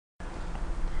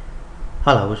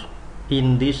Hello,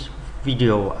 in this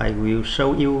video I will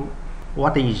show you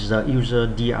what is the user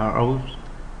DRO,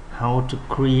 how to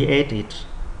create it,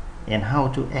 and how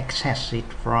to access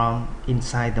it from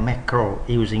inside the macro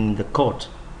using the code.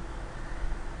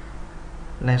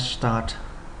 Let's start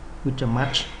with the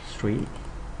Mach3.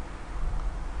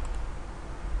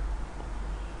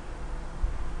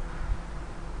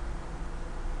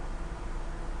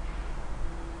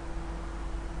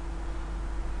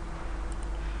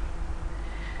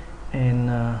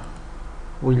 And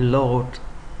we load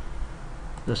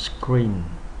the screen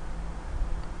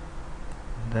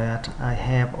that I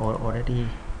have already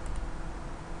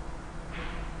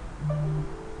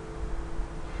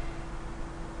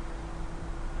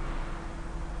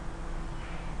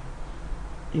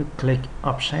you click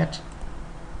offset,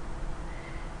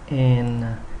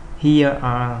 and here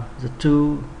are the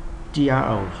two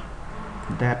DROs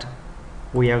that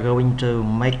we are going to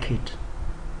make it.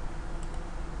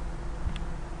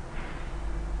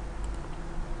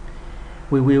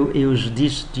 We will use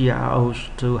these DROs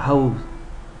to hold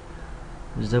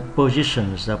the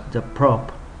positions of the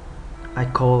prop. I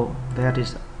call that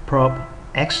is prop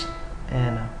X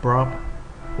and prop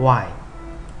Y.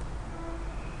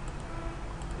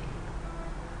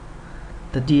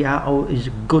 The DRO is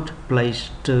a good place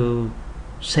to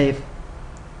save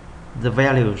the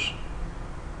values,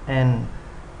 and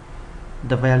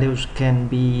the values can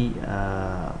be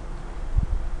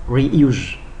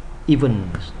reused even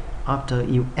after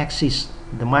you exit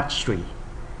the Mach3.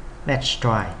 Let's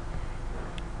try.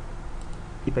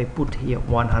 If I put here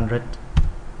 100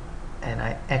 and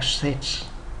I exit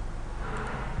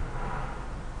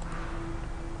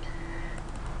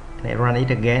and I run it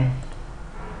again,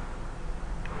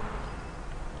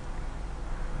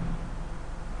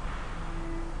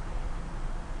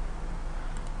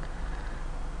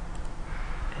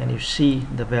 and you see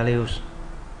the values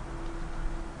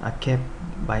are kept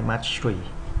by Mach3.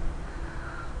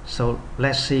 So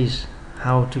let's see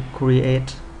how to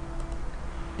create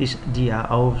these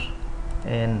DROs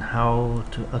and how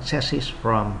to access it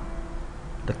from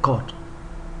the code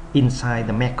inside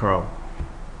the macro.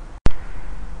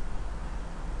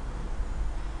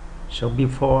 So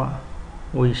before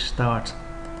we start,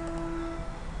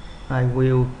 I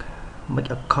will make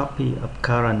a copy of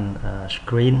current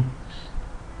screen.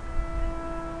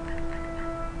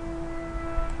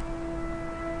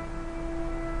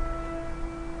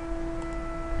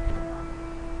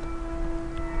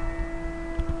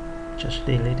 Just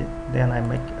delete it, then I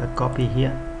make a copy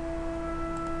here,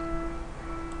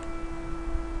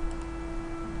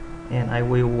 and I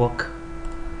will work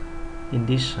in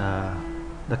this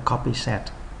the copy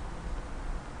set.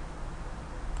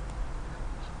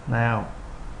 Now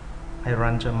I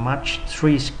run the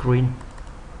Mach3 screen,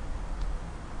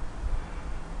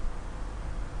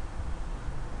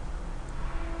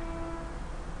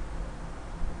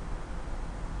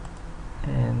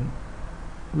 and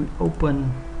we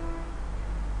open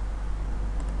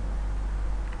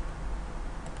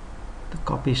the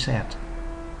copy set.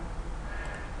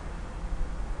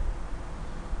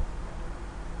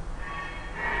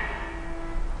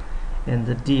 And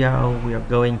the DRO we are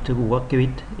going to work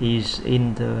with is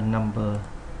in the number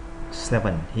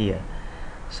 7 here.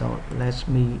 So let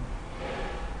me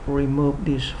remove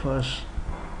this first,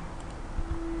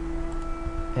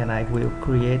 and I will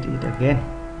create it again.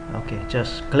 Okay,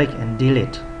 just click and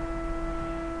delete.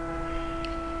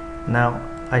 Now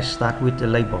I start with the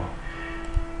label.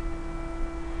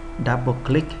 Double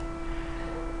click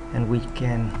and we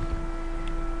can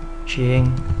change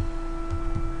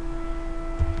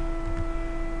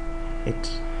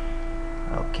it.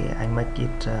 Okay, I make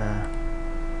it a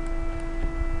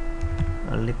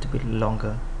little bit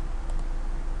longer.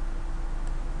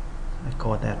 I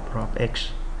call that prop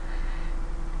X,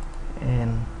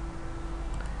 and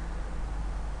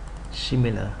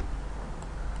similar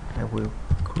I will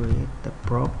create the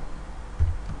prop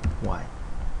Y.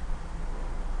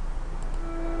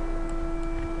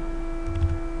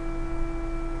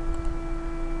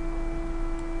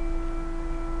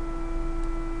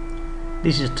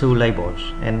 This is two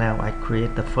labels, and now I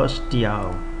create the first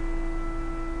DRO.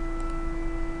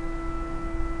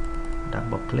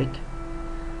 Double click.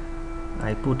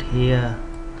 I put here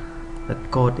the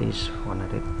code is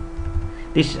 100.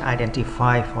 This is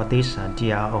identified for this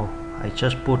DRO. I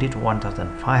just put it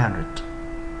 1500,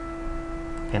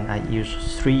 and I use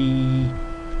 3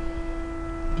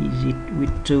 digit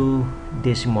with 2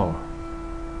 decimal,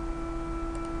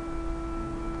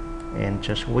 and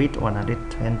just width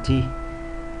 120,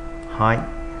 height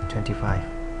 25.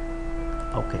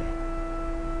 Okay,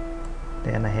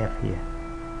 then I have here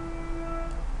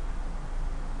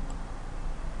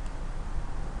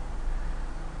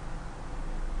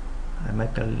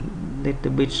make a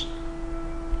little bit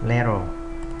narrow.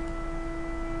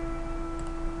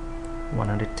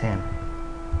 110.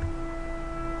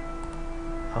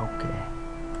 Okay.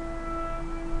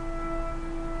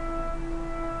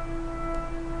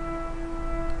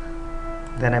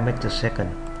 Then I make the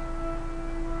second.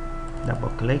 Double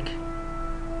click.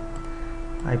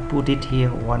 I put it here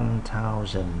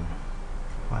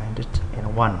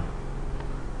 1501.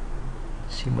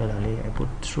 Similarly, I put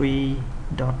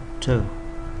 3.2,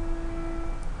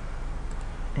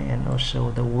 and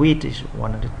also the width is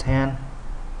 110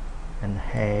 and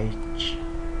height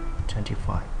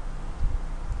 25.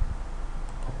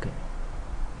 Okay.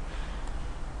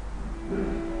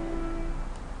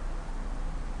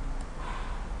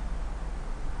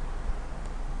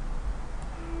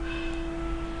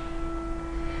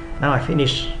 Now I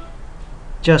finish.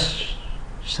 Just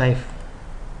save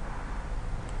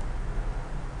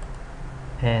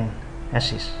and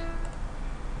assist.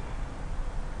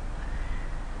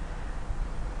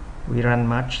 We run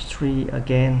Mach3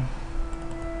 again.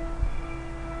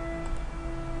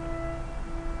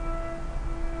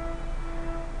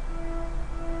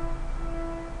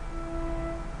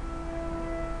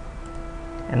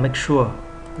 And make sure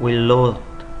we load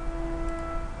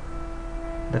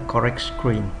the correct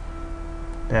screen.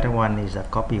 That one is a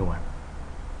copy one.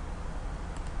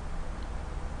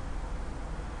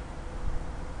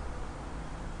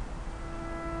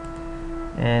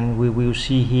 And we will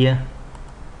see here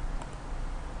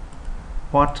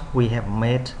what we have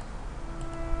made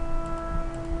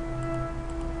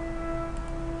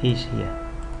is here,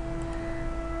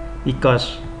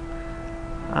 because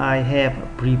I have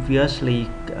previously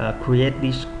created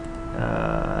this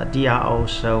DRO,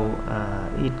 so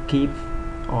it keeps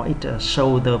or it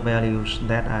show the values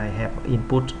that I have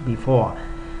input before.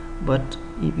 But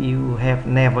if you have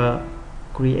never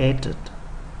created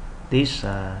this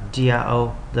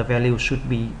DRO, the value should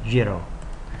be 0.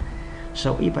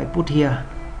 So if I put here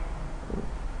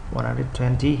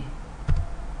 120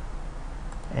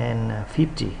 and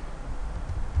 50,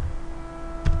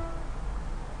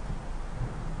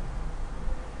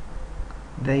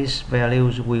 these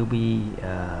values will be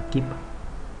kept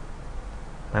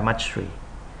by Mach3.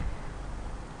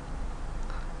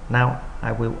 Now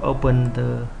I will open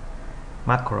the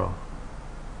macro.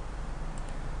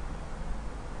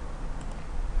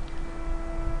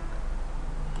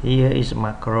 Here is a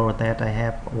macro that I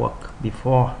have worked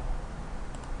before.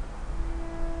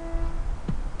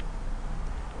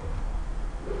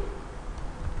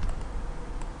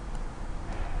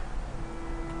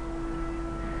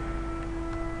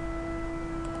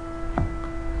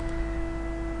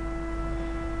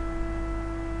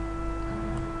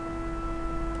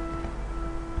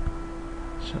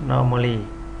 So normally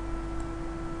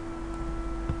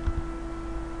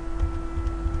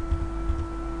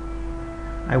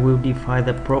I will define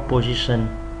the proposition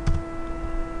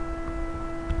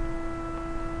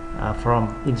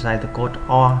from inside the code,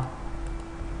 or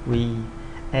we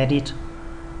edit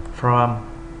from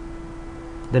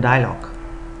the dialog.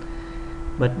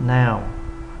 But now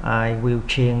I will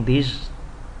change this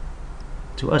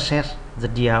to access the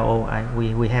DRO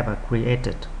we have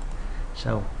created.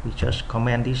 So we just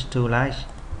comment these two lines,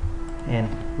 and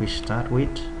we start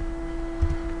with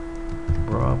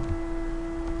prop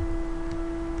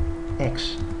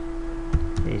x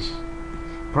is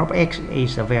prop x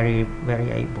is a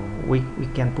variable. We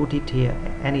can put it here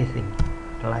anything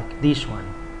like this one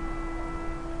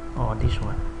or this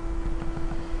one.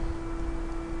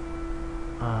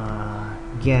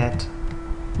 Get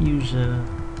user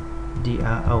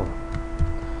DRO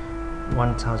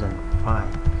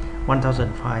 1005.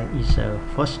 1005 is a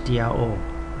first DRO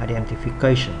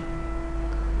identification,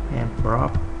 and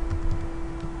prop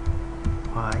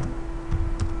y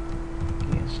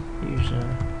gets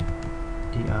user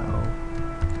DRO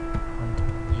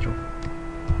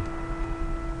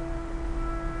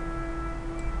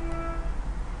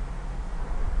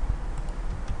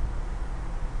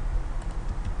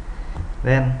 10.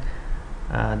 Then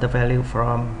the value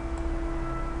from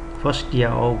first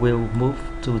DRO will move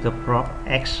to the prop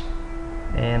x,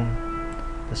 and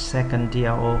the second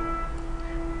DRO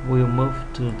will move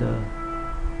to the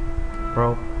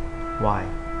prop y.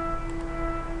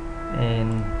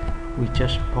 And we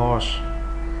just pause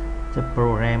the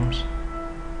programs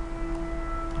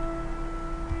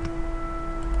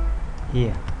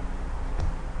here.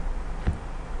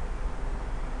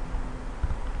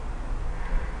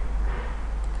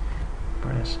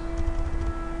 Press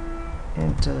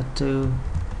enter to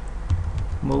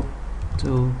move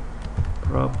to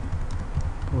prop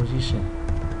position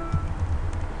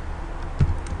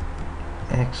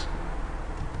x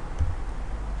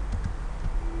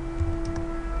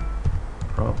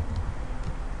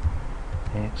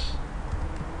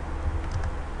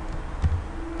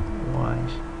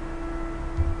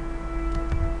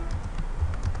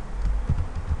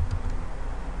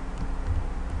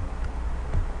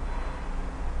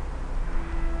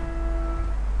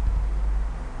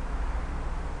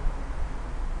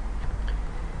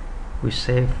We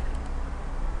save.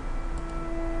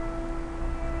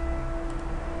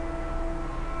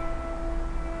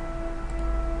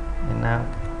 And now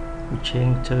we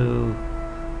change to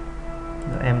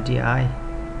the MDI.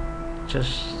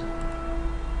 Just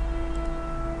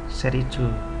set it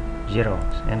to 0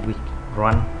 and we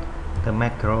run the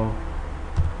macro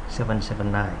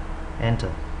 779.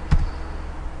 Enter.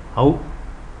 Oh,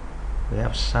 we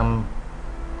have some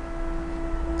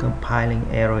compiling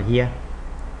error here.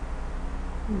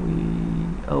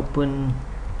 We open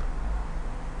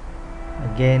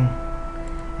again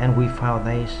and we found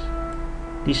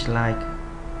this line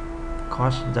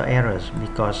caused the errors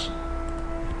because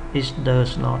it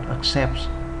does not accept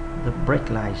the break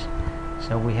lines,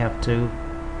 so we have to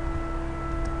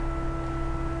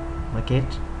make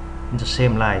it in the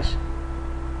same lines.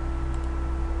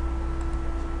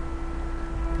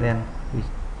 Then we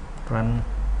run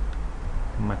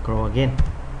the macro again.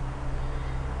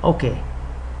 Okay,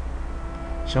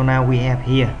 so now we have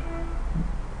here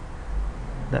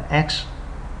the X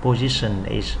position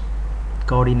is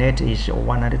coordinate is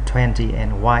 120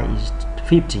 and Y is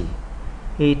 50.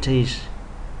 It is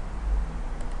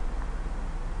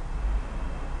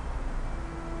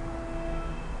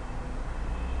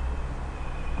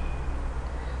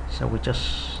so we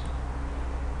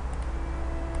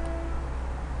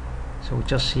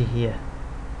just see here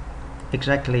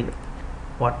exactly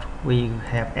what we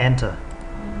have entered,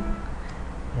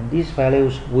 and these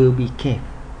values will be kept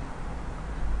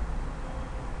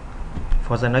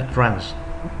for the next runs.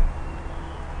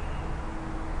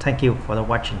 Thank you for the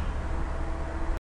watching.